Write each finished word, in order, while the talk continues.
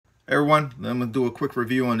Everyone, I'm going to do a quick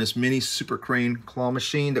review on this mini super crane claw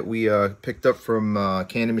machine that we picked up from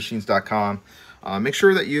candymachines.com. Make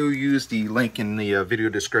sure that you use the link in the video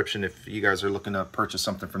description if you guys are looking to purchase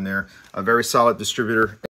something from there. A very solid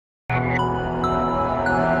distributor.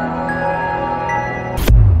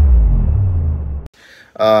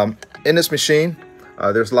 In this machine,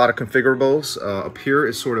 there's a lot of configurables. Up here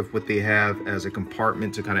is sort of what they have as a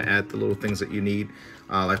compartment to kind of add the little things that you need.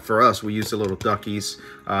 Like for us, we use the little duckies.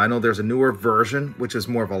 I know there's a newer version, which is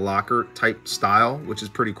more of a locker type style, which is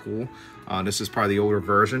pretty cool. This is probably the older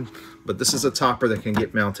version, but this is a topper that can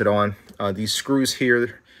get mounted on. These screws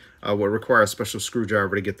here will require a special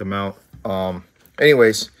screwdriver to get them out.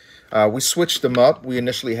 Anyways, we switched them up. We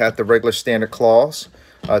initially had the regular standard claws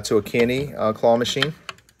to a candy claw machine,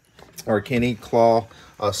 or a candy claw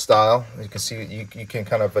style. You can see you can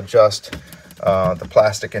kind of adjust the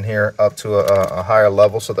plastic in here up to a higher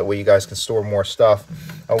level so that way you guys can store more stuff.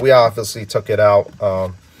 We obviously took it out.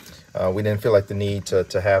 We didn't feel like the need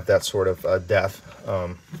to have that sort of depth.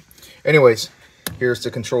 Anyways, here's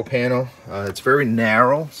the control panel. It's very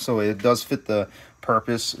narrow, so it does fit the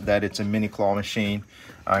purpose that it's a mini claw machine.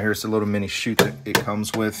 Here's the little mini chute that it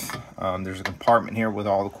comes with. There's a compartment here with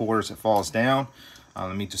all the quarters that falls down.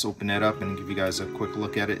 Let me just open that up and give you guys a quick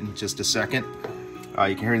look at it in just a second.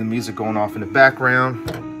 You can hear the music going off in the background.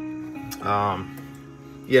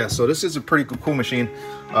 Yeah, so this is a pretty cool machine.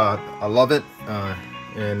 I love it,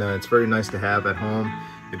 and it's very nice to have at home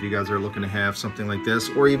if you guys are looking to have something like this,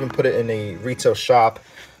 or even put it in a retail shop,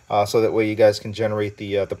 so that way you guys can generate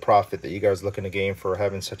the profit that you guys are looking to gain for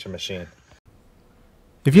having such a machine.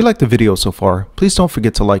 If you liked the video so far, please don't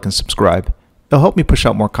forget to like and subscribe. It'll help me push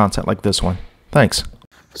out more content like this one. Thanks.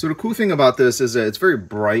 So the cool thing about this is that it's very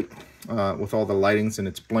bright with all the lightings, and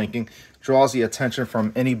it's blinking. Draws the attention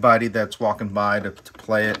from anybody that's walking by to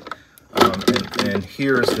play it. And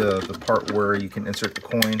here's the part where you can insert the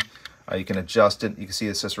coin. You can adjust it. You can see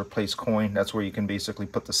it says replace coin. That's where you can basically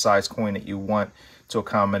put the size coin that you want to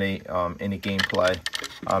accommodate any gameplay.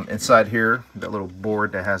 Inside here, that little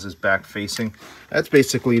board that has this back facing, that's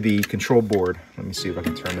basically the control board. Let me see if I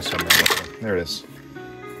can turn this on. There it is.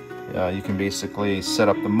 You can basically set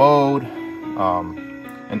up the mode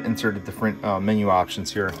and insert the different menu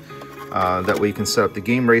options here. That way you can set up the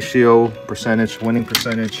game ratio, percentage, winning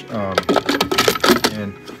percentage,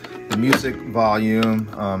 and the music volume.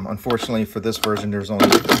 Unfortunately for this version, there's only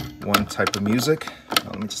one type of music.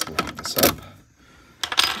 Let me just look this up.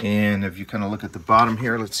 And if you kind of look at the bottom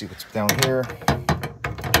here, let's see what's down here.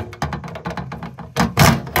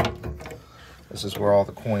 This is where all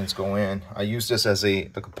the coins go in. I use this as a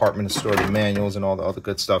compartment to store the manuals and all the other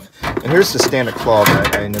good stuff. And here's the standard claw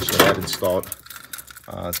that I initially had installed.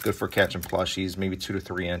 It's good for catching plushies, maybe 2 to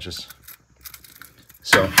 3 inches.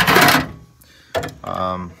 So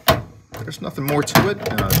there's nothing more to it.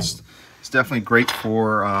 It's definitely great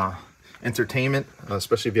for entertainment,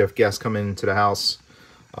 especially if you have guests coming into the house.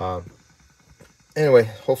 Anyway,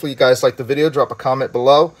 hopefully you guys like the video. Drop a comment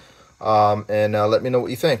below and let me know what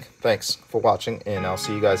you think. Thanks for watching, and I'll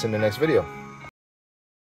see you guys in the next video.